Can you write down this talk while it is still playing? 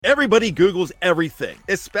Everybody Googles everything,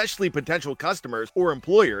 especially potential customers or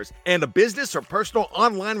employers, and a business or personal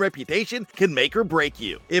online reputation can make or break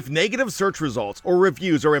you. If negative search results or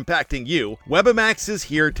reviews are impacting you, Webamax is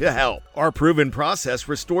here to help. Our proven process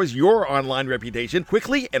restores your online reputation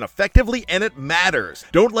quickly and effectively, and it matters.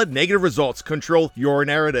 Don't let negative results control your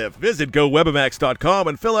narrative. Visit GoWebamax.com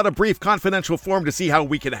and fill out a brief confidential form to see how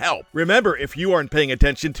we can help. Remember, if you aren't paying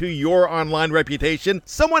attention to your online reputation,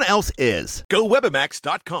 someone else is.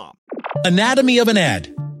 GoWebamax.com. Anatomy of an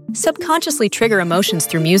ad. Subconsciously trigger emotions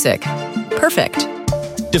through music. Perfect.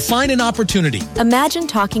 Define an opportunity. Imagine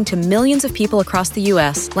talking to millions of people across the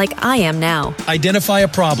U.S. like I am now. Identify a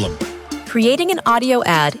problem. Creating an audio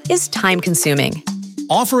ad is time-consuming.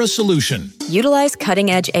 Offer a solution. Utilize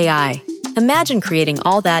cutting-edge AI. Imagine creating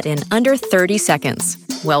all that in under 30 seconds.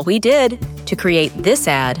 Well, we did to create this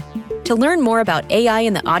ad. To learn more about AI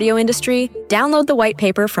in the audio industry, download the white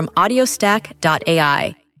paper from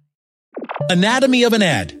audiostack.ai. Anatomy of an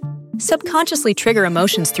ad. Subconsciously trigger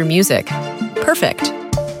emotions through music. Perfect.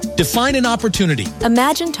 Define an opportunity.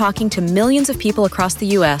 Imagine talking to millions of people across the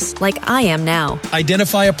U.S. like I am now.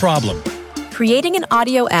 Identify a problem. Creating an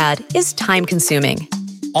audio ad is time-consuming.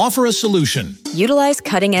 Offer a solution. Utilize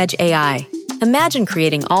cutting-edge AI. Imagine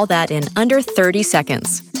creating all that in under 30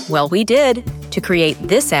 seconds. Well, we did to create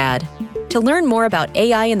this ad. To learn more about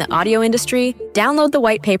AI in the audio industry, download the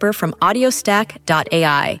white paper from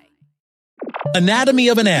audiostack.ai. Anatomy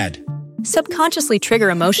of an ad. Subconsciously trigger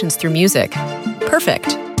emotions through music.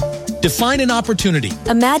 Perfect. Define an opportunity.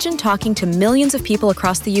 Imagine talking to millions of people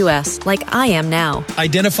across the U.S. like I am now.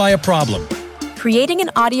 Identify a problem. Creating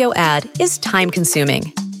an audio ad is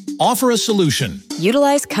time-consuming. Offer a solution.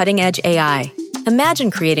 Utilize cutting-edge AI. Imagine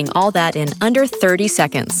creating all that in under 30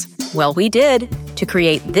 seconds. Well, we did to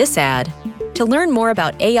create this ad. To learn more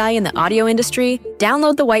about AI in the audio industry,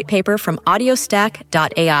 download the white paper from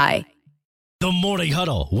audiostack.ai. The Morning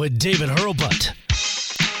Huddle with David Hurlbut.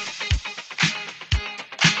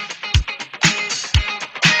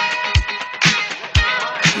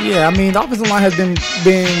 Yeah, I mean, the offensive line has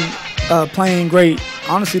been playing great.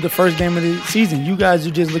 Honestly, the first game of the season, you guys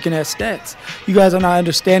are just looking at stats. You guys are not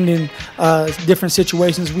understanding different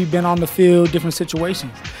situations. We've been on the field, different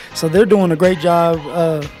situations. So they're doing a great job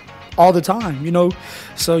all the time, you know.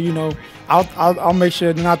 So, you know, I'll make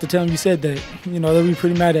sure not to tell them you said that. You know, they'll be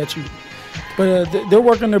pretty mad at you. But they're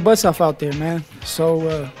working their butts off out there, man.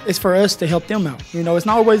 So it's for us to help them out. You know, it's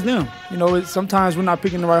not always them. You know, sometimes we're not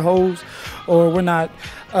picking the right holes, or we're not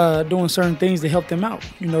doing certain things to help them out.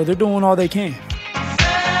 You know, they're doing all they can.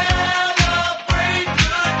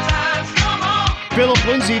 Phillip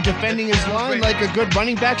Lindsay defending his line like a good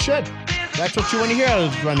running back should. That's what you want to hear out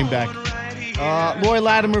of running back. Lori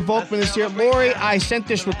Latimer Volkman is here. Lori, I sent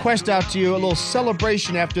this request out to you, a little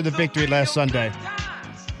celebration after the victory last Sunday.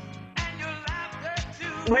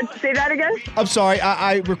 What? Say that again? I'm sorry.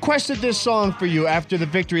 I requested this song for you after the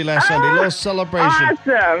victory last Sunday. A little celebration.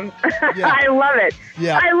 Awesome. Yeah. I love it.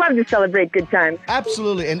 Yeah. I love to celebrate good times.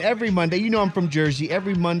 Absolutely. And every Monday, you know I'm from Jersey,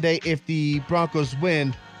 every Monday if the Broncos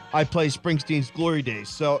win, I play Springsteen's Glory Days.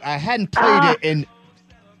 So I hadn't played it in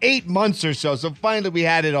 8 months or so. So finally we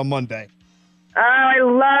had it on Monday. Oh, I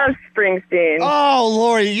love Springsteen. Oh,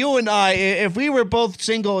 Lori, you and I, if we were both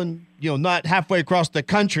single and, you know, not halfway across the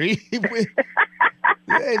country,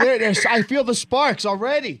 I feel the sparks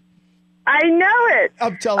already. I know it.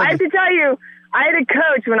 I'm telling you. I have to tell you, I had a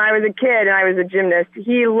coach when I was a kid and I was a gymnast.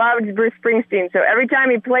 He loved Bruce Springsteen, so every time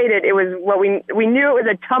he played it, it was what we knew it was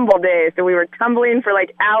a tumble day, so we were tumbling for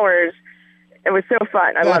like hours. It was so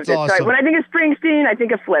fun. I loved it. Awesome. So when I think of Springsteen, I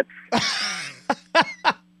think of Flips.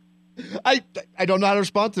 I don't know how to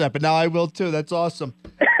respond to that, but now I will too. That's awesome.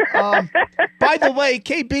 By the way,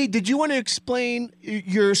 KB, did you want to explain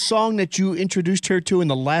your song that you introduced her to in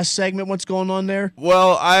the last segment? What's going on there?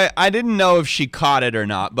 Well, I didn't know if she caught it or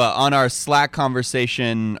not, but on our Slack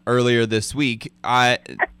conversation earlier this week, I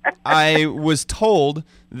was told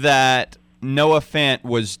that Noah Fant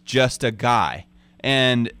was just a guy,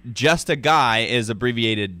 and just a guy is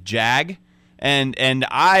abbreviated JAG, and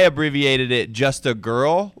I abbreviated it just a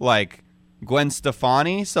girl, like Gwen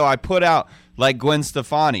Stefani. So I put out like Gwen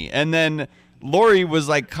Stefani, and then Lori was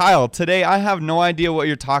like, Kyle, today I have no idea what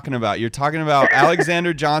you're talking about. You're talking about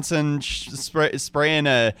Alexander Johnson spraying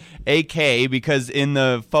a AK because in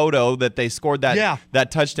the photo that they scored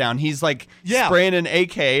that touchdown, he's like spraying an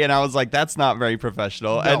AK, and I was like, that's not very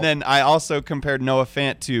professional. No. And then I also compared Noah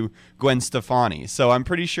Fant to Gwen Stefani. So I'm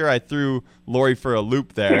pretty sure I threw Lori for a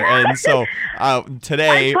loop there. And so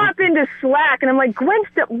today... I pop into Slack, and I'm like, what?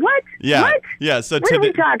 Yeah, What? yeah. So what are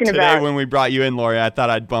we talking today about? when we brought you in, Lori, I thought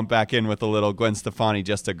I'd bump back in with a little Gwen Stefani,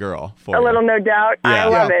 Just a Girl for A you. little No Doubt. Yeah. I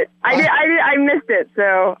love Yeah. it. I missed it,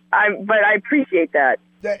 but I appreciate that.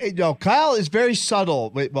 No, Kyle is very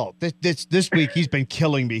subtle. Well, this week he's been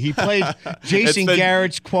killing me. He played Jason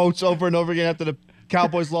Garrett's quotes over and over again after the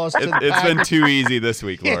Cowboys lost. It's been too easy this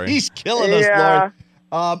week, Lori. He's killing us, Yeah.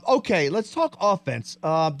 Lord. Okay, let's talk offense.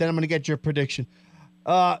 Then I'm going to get your prediction.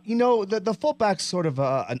 The fullback's sort of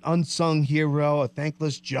an unsung hero, a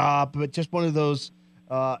thankless job, but just one of those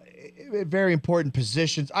very important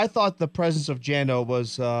positions. I thought the presence of Jano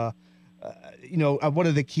was, one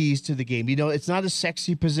of the keys to the game. It's not a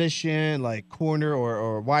sexy position like corner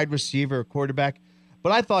or wide receiver or quarterback,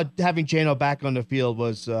 but I thought having Jano back on the field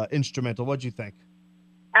was instrumental. What'd you think?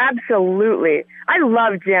 Absolutely. I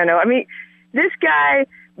love Jano. I mean, this guy,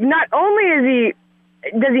 not only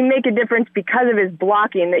does he make a difference because of his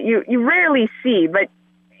blocking that you rarely see, but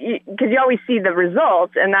because you always see the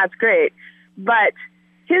results, and that's great. But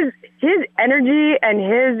his energy and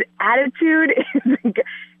his attitude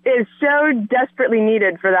is so desperately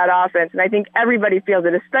needed for that offense, and I think everybody feels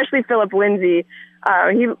it, especially Philip Lindsay.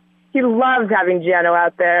 He loves having Jano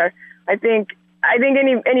out there. I think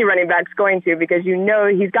any running back's going to, because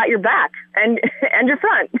he's got your back and your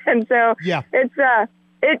front, and so yeah.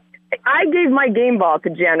 I gave my game ball to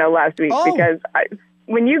Jano last week because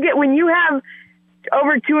when you have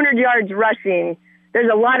over 200 yards rushing, there's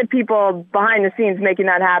a lot of people behind the scenes making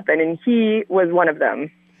that happen, and he was one of them.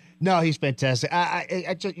 No, he's fantastic.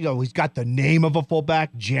 I just, he's got the name of a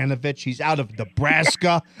fullback, Janovich. He's out of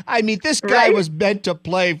Nebraska. I mean, this guy Right? was meant to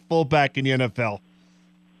play fullback in the NFL.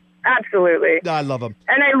 Absolutely. I love him.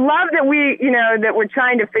 And I love that that we're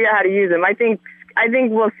trying to figure out how to use him. I think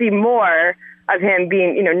we'll see more of him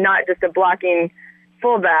being, not just a blocking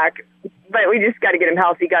fullback, but we just got to get him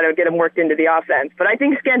healthy, got to get him worked into the offense. But I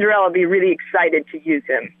think Scandarella will be really excited to use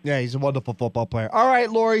him. Yeah, he's a wonderful football player. All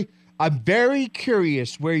right, Lori, I'm very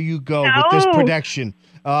curious where you go with this prediction.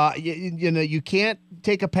 You can't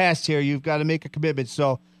take a pass here. You've got to make a commitment.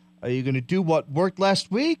 So are you going to do what worked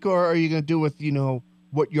last week, or are you going to do with,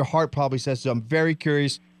 what your heart probably says? So I'm very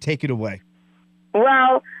curious. Take it away.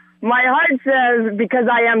 Well, my heart says, because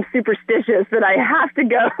I am superstitious, that I have to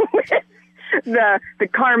go with the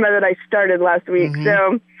karma that I started last week. Mm-hmm.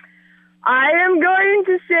 So I am going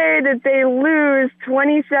to say that they lose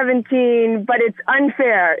 2017, but it's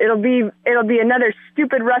unfair. It'll be another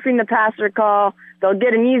stupid roughing the passer call. They'll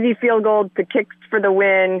get an easy field goal to kick for the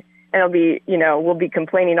win, and it'll be, we'll be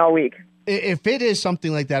complaining all week. If it is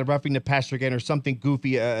something like that, roughing the passer again, or something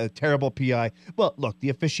goofy, a terrible PI, well, look, the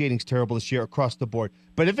officiating's terrible this year across the board.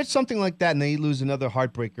 But if it's something like that and they lose another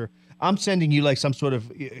heartbreaker, I'm sending you like some sort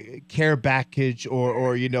of care package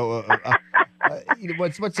or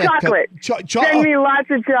what's that? Chocolate. Send me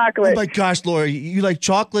lots of chocolate. Oh my gosh, Lori, you like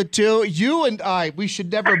chocolate too? You and I, we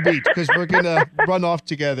should never meet because we're gonna run off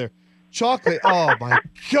together. Chocolate. Oh my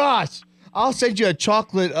gosh. I'll send you a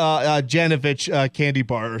chocolate Janovich candy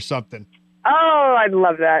bar or something. Oh, I'd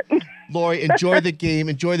love that. Lori, enjoy the game.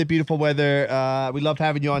 Enjoy the beautiful weather. We love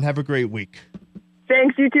having you on. Have a great week.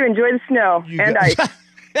 Thanks, you too. Enjoy the snow and ice.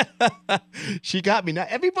 She got me. Now,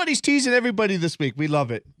 everybody's teasing everybody this week. We love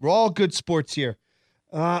it. We're all good sports here.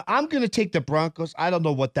 I'm going to take the Broncos. I don't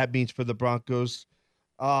know what that means for the Broncos.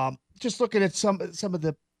 Just looking at some of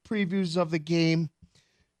the previews of the game.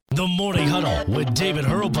 The Morning Huddle with David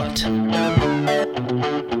Hurlbut.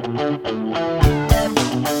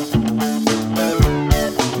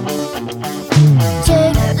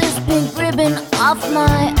 Take this pink ribbon off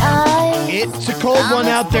my eyes. It's a cold one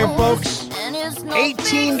out there, folks.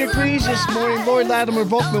 18 degrees this morning. Lori Latimer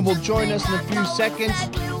Volkman will join us in a few seconds.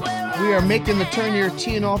 We are making the turn here,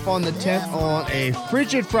 teeing off on the 10th on a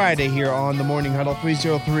frigid Friday here on the Morning Huddle.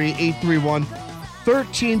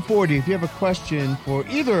 303-831-1340. If you have a question for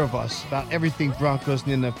either of us about everything Broncos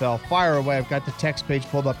and NFL, fire away. I've got the text page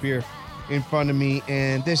pulled up here in front of me.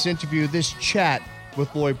 And this interview, this chat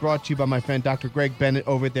with Lori, brought to you by my friend Dr. Greg Bennett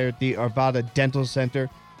over there at the Arvada Dental Center.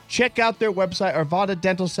 Check out their website,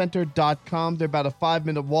 arvadadentalcenter.com. They're about a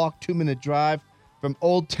 5-minute walk, 2-minute drive from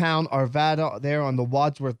Old Town Arvada there on the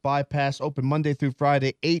Wadsworth Bypass. Open Monday through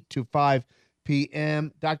Friday, 8 to 5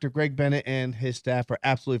 p.m. Dr. Greg Bennett and his staff are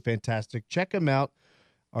absolutely fantastic. Check them out,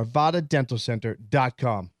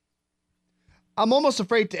 arvadadentalcenter.com. I'm almost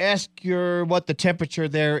afraid to ask you what the temperature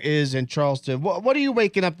there is in Charleston. What are you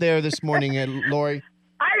waking up there this morning, Lori?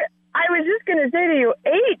 I was just going to say to you,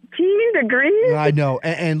 18 degrees? I know.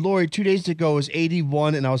 And Lori, 2 days ago it was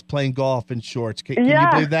 81, and I was playing golf in shorts. Can you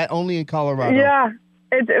believe that? Only in Colorado. Yeah,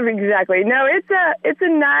 exactly. No, it's a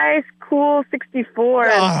nice, cool 64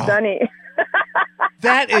 and sunny.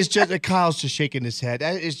 That is just Kyle's just shaking his head.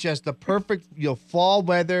 That is just the perfect fall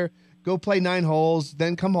weather. Go play 9 holes,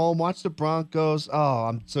 then come home, watch the Broncos. Oh,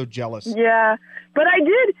 I'm so jealous. Yeah, but I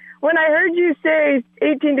did. When I heard you say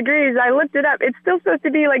 18 degrees, I looked it up. It's still supposed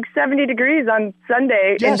to be like 70 degrees on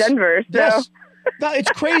Sunday in Denver. So. Yes. No, it's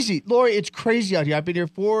crazy. Lori, it's crazy out here. I've been here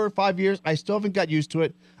 4 or 5 years. I still haven't got used to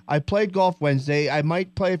it. I played golf Wednesday. I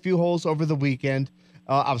might play a few holes over the weekend.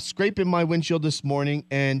 I was scraping my windshield this morning,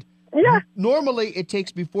 and normally it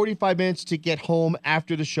takes me 45 minutes to get home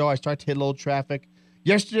after the show. I start to hit a little traffic.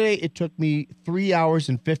 Yesterday, it took me 3 hours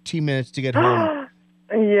and 15 minutes to get home.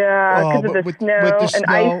 Yeah, because of the snow and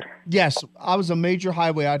ice. Yes, I was a major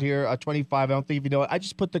highway out here, 25. I don't think if you know it. I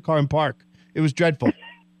just put the car in park. It was dreadful.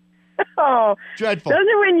 Oh, dreadful. Those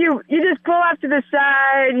are when you just pull off to the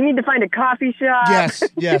side. You need to find a coffee shop.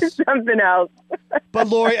 Yes. Something else. But,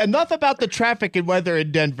 Lori, enough about the traffic and weather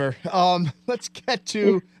in Denver. Let's get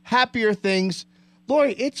to happier things.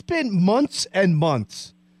 Lori, it's been months and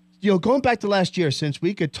months, going back to last year since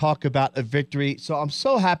we could talk about a victory. So I'm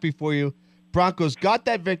so happy for you. Broncos got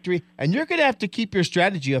that victory, and you're going to have to keep your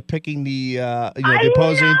strategy of picking the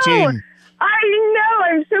opposing team. I know.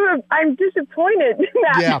 I'm disappointed in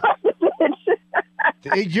that. Yeah.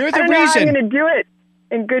 You're the I don't know reason. how I'm going to do it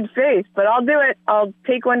in good faith, but I'll do it. I'll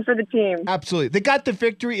take one for the team. Absolutely. They got the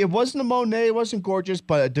victory. It wasn't a Monet. It wasn't gorgeous,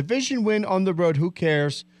 but a division win on the road. Who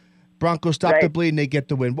cares? Broncos stop the bleed, and they get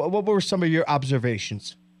the win. What were some of your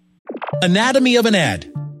observations? Anatomy of an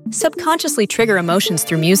ad. Subconsciously trigger emotions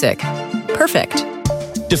through music. Perfect.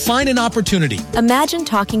 Define an opportunity. Imagine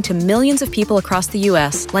talking to millions of people across the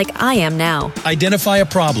U.S. like I am now. Identify a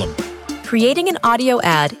problem. Creating an audio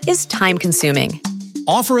ad is time-consuming.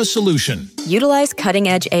 Offer a solution. Utilize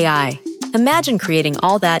cutting-edge AI. Imagine creating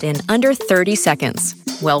all that in under 30 seconds.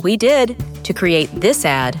 Well, we did to create this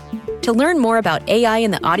ad. To learn more about AI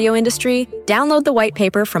in the audio industry, download the white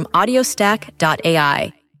paper from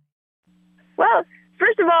audiostack.ai. Well,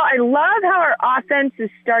 first of all, I love how our offense is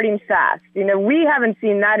starting fast. We haven't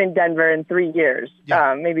seen that in Denver in 3 years,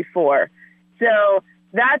 maybe 4. So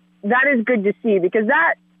that is good to see because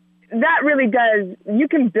that really does. You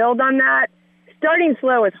can build on that. Starting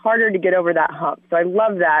slow is harder to get over that hump. So I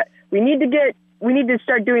love that. We need to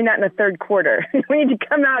start doing that in the third quarter. We need to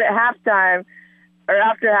come out at halftime or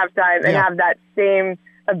after halftime and have that same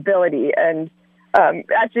ability. And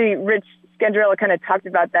actually, Rich Scandrella kind of talked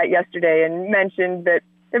about that yesterday and mentioned that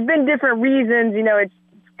there have been different reasons. It's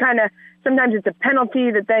kind of sometimes it's a penalty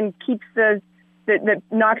that then keeps that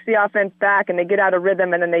knocks the offense back and they get out of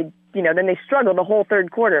rhythm and then they struggle the whole third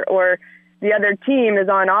quarter, or the other team is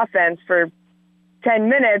on offense for 10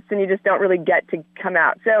 minutes and you just don't really get to come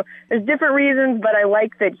out. So there's different reasons, but I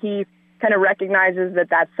like that he kind of recognizes that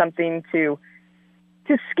that's something to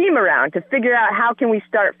scheme around, to figure out how can we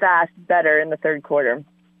start fast better in the third quarter.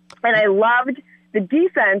 And I loved the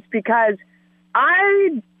defense because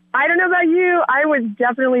I don't know about you, I was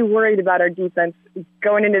definitely worried about our defense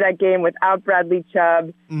going into that game without Bradley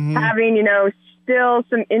Chubb, having, still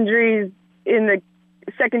some injuries in the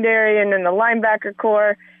secondary and in the linebacker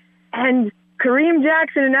core. And Kareem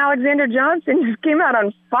Jackson and Alexander Johnson just came out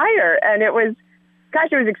on fire. And it was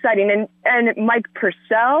exciting. And Mike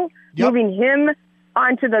Purcell, moving him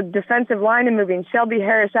onto the defensive line and moving Shelby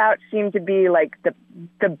Harris out seemed to be like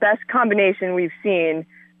the best combination we've seen.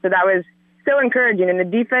 So that was so encouraging. And the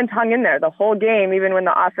defense hung in there the whole game, even when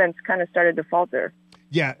the offense kind of started to falter.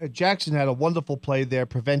 Yeah, Jackson had a wonderful play there,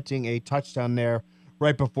 preventing a touchdown there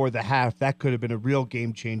right before the half. That could have been a real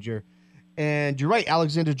game changer. And you're right,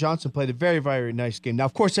 Alexander Johnson played a very, very nice game. Now,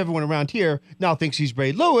 of course, everyone around here now thinks he's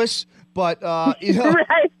Ray Lewis, but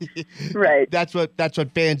right. That's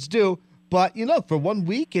what fans do. But for 1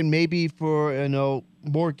 week and maybe for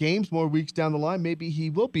more games, more weeks down the line, maybe he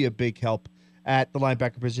will be a big help at the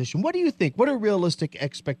linebacker position. What do you think? What are realistic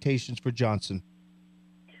expectations for Johnson?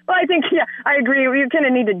 Well, I think, I agree. We kind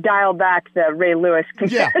of need to dial back the Ray Lewis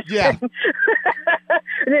comparison. Yeah.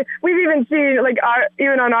 We've even seen,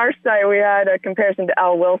 even on our site, we had a comparison to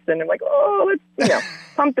Al Wilson. I'm like, let's,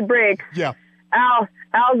 pump the brakes. Yeah.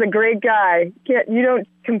 Al's a great guy. You don't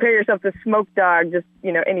compare yourself to Smoke Dog just,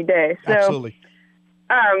 any day. So, absolutely.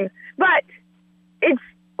 But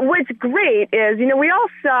what's great is, we all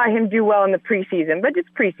saw him do well in the preseason, but it's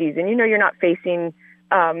preseason. You're not facing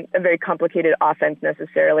a very complicated offense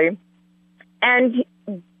necessarily. And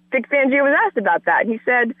Vic Fangio was asked about that. And he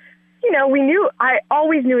said, I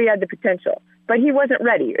always knew he had the potential, but he wasn't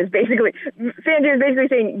ready. It was basically, Fangio was basically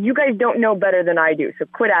saying, you guys don't know better than I do, so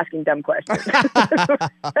quit asking dumb questions.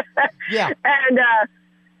 Yeah. And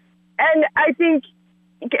I think,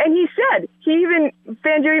 and Fangio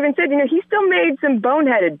even said, he still made some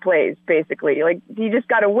boneheaded plays, basically. Like, he just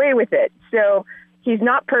got away with it. So he's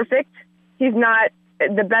not perfect. He's not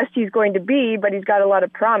the best he's going to be, but he's got a lot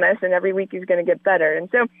of promise, and every week he's going to get better. And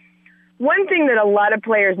so one thing that a lot of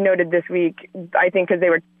players noted this week, I think, because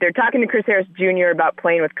they're talking to Chris Harris Jr. about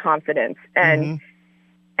playing with confidence. And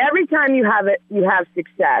every time you have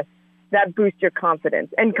success, that boosts your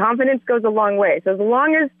confidence. And confidence goes a long way. So as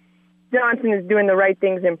long as Johnson is doing the right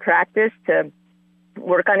things in practice to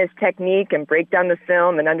work on his technique and break down the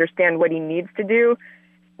film and understand what he needs to do,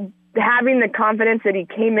 having the confidence that he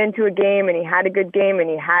came into a game and he had a good game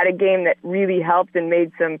and he had a game that really helped and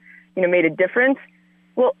made a difference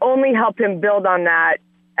will only help him build on that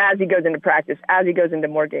as he goes into practice, as he goes into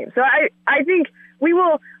more games. So I think we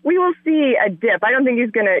will see a dip. I don't think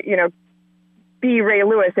he's going to, be Ray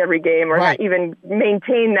Lewis every game or right. even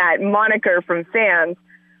maintain that moniker from fans.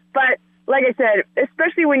 But like I said,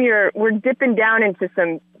 especially when we're dipping down into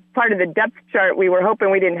some part of the depth chart we were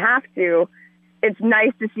hoping we didn't have to, it's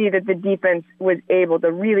nice to see that the defense was able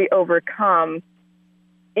to really overcome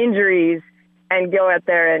injuries and go out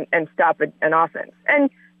there and stop an offense. And,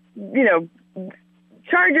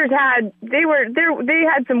 Chargers they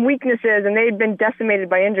had some weaknesses and they'd been decimated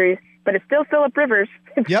by injuries, but it's still Phillip Rivers.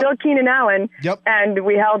 It's still Keenan Allen. Yep. And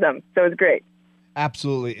we held them. So it was great.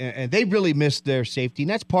 Absolutely. And they really missed their safety. And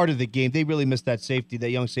that's part of the game. They really missed that safety, that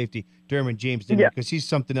young safety, Derwin James, because he's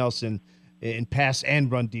something else in pass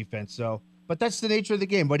and run defense. So, but that's the nature of the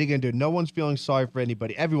game. What are you going to do? No one's feeling sorry for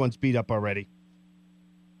anybody. Everyone's beat up already.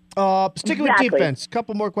 Sticking with defense, a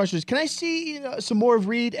couple more questions. Can I see some more of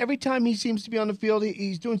Reed? Every time he seems to be on the field,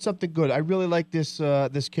 he's doing something good. I really like this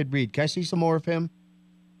kid Reed. Can I see some more of him?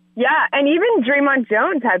 Yeah, and even Draymond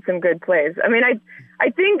Jones had some good plays. I mean, I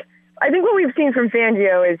think what we've seen from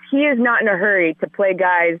Fangio is he is not in a hurry to play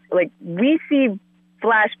guys. Like, we see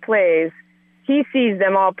flash plays. He sees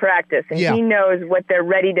them all practice, and he knows what they're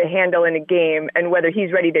ready to handle in a game and whether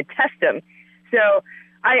he's ready to test them. So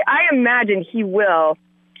I imagine he will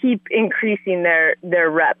keep increasing their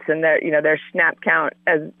reps and their snap count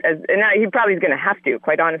and he probably is going to have to,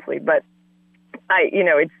 quite honestly. But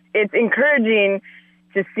it's encouraging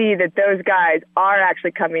to see that those guys are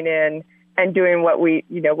actually coming in and doing what we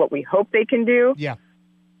hope they can do. Yeah.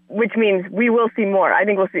 Which means we will see more. I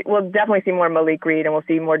think we'll definitely see more Malik Reed and we'll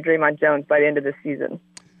see more Draymond Jones by the end of the season.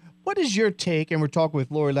 What is your take, and we're talking with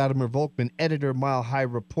Lori Latimer Volkman, editor, Mile High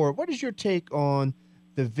Report. What is your take on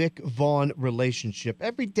the Vic Vaughn relationship?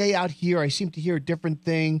 Every day out here, I seem to hear a different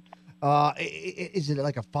thing. Is it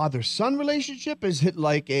like a father-son relationship? Is it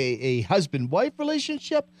like a husband-wife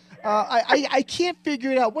relationship? I can't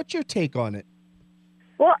figure it out. What's your take on it?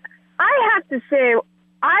 Well, I have to say,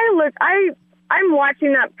 I'm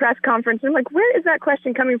watching that press conference and I'm like, where is that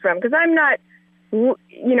question coming from? Because I'm not,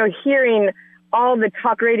 hearing all the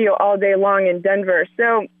talk radio all day long in Denver.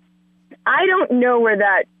 So I don't know where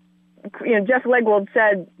that, Jeff Legwold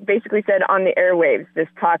basically said on the airwaves, this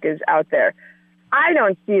talk is out there. I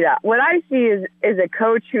don't see that. What I see is a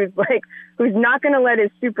coach who's not going to let his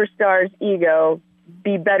superstar's ego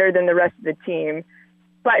be better than the rest of the team,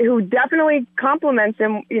 but who definitely compliments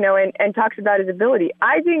him, and talks about his ability.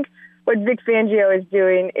 I think what Vic Fangio is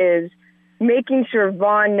doing is making sure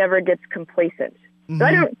Vaughn never gets complacent. Mm-hmm.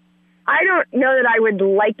 So I don't know that I would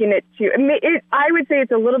liken it to. I would say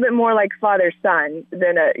it's a little bit more like father-son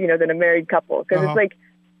than a married couple, because it's like,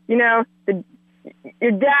 your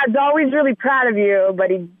dad's always really proud of you, but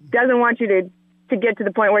he doesn't want you to get to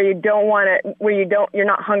the point where you're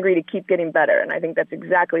not hungry to keep getting better. And I think that's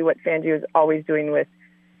exactly what Fangio is always doing with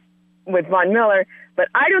Von Miller. But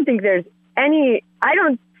I don't think I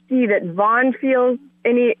don't see that Vaughn feels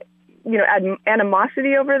any,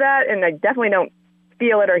 animosity over that. And I definitely don't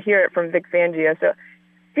feel it or hear it from Vic Fangio. So I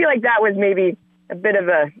feel like that was maybe a bit of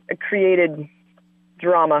a created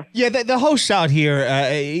drama. Yeah, the hosts out here,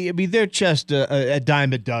 they're just a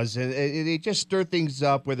dime a dozen. They just stir things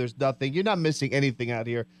up where there's nothing. You're not missing anything out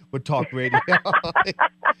here with talk radio.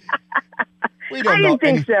 We don't I didn't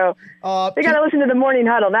think so. They got to listen to the morning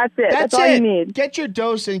huddle. That's it. That's all you need. Get your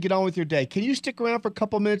dose and get on with your day. Can you stick around for a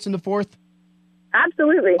couple minutes in the fourth?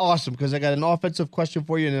 Absolutely. Awesome, because I got an offensive question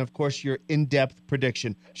for you, and then, of course, your in-depth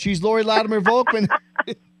prediction. She's Lori Latimer Volkman.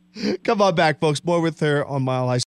 Come on back, folks. More with her on Mile High.